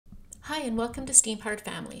Hi and welcome to Steam Powered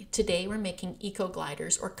Family. Today we're making eco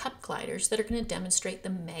gliders or cup gliders that are going to demonstrate the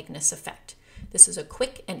Magnus effect. This is a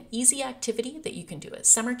quick and easy activity that you can do at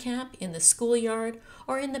summer camp, in the schoolyard,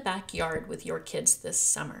 or in the backyard with your kids this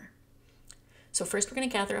summer. So first we're going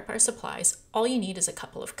to gather up our supplies. All you need is a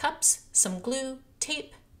couple of cups, some glue,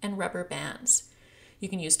 tape, and rubber bands. You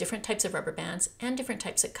can use different types of rubber bands and different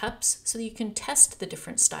types of cups so that you can test the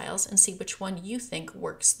different styles and see which one you think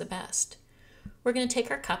works the best. We're going to take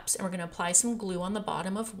our cups and we're going to apply some glue on the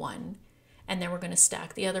bottom of one, and then we're going to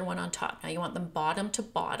stack the other one on top. Now you want them bottom to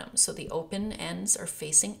bottom, so the open ends are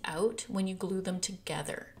facing out when you glue them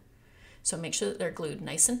together. So make sure that they're glued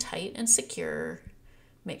nice and tight and secure.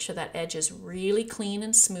 Make sure that edge is really clean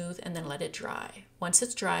and smooth, and then let it dry. Once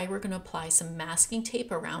it's dry, we're going to apply some masking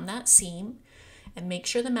tape around that seam and make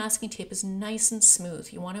sure the masking tape is nice and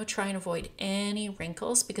smooth. You want to try and avoid any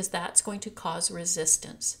wrinkles because that's going to cause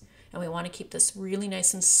resistance. And we want to keep this really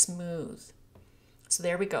nice and smooth. So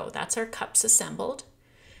there we go. That's our cups assembled.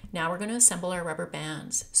 Now we're going to assemble our rubber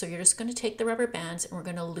bands. So you're just going to take the rubber bands and we're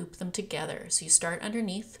going to loop them together. So you start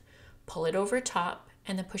underneath, pull it over top,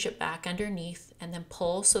 and then push it back underneath, and then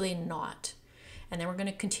pull so they knot. And then we're going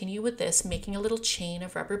to continue with this, making a little chain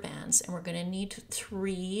of rubber bands, and we're going to need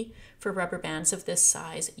 3 for rubber bands of this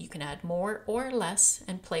size. You can add more or less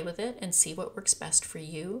and play with it and see what works best for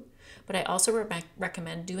you. But I also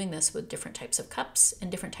recommend doing this with different types of cups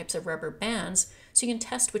and different types of rubber bands so you can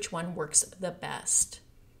test which one works the best.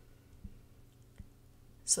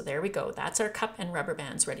 So there we go. That's our cup and rubber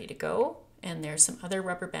bands ready to go. And there's some other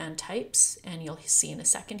rubber band types, and you'll see in a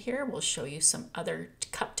second here, we'll show you some other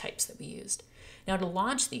cup types that we used. Now to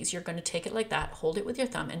launch these, you're going to take it like that, hold it with your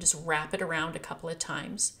thumb, and just wrap it around a couple of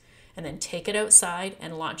times. And then take it outside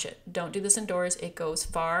and launch it. Don't do this indoors, it goes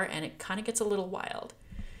far and it kind of gets a little wild.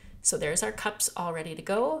 So there's our cups all ready to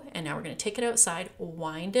go, and now we're going to take it outside,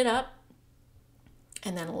 wind it up,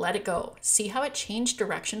 and then let it go. See how it changed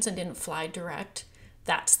directions and didn't fly direct?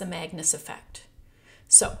 That's the Magnus effect.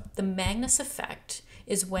 So the Magnus effect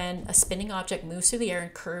is when a spinning object moves through the air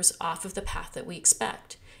and curves off of the path that we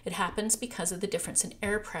expect. It happens because of the difference in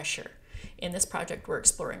air pressure. In this project, we're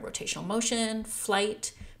exploring rotational motion,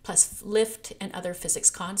 flight, plus lift, and other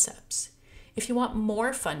physics concepts. If you want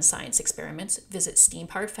more fun science experiments, visit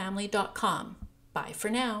steampoweredfamily.com. Bye for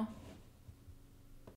now.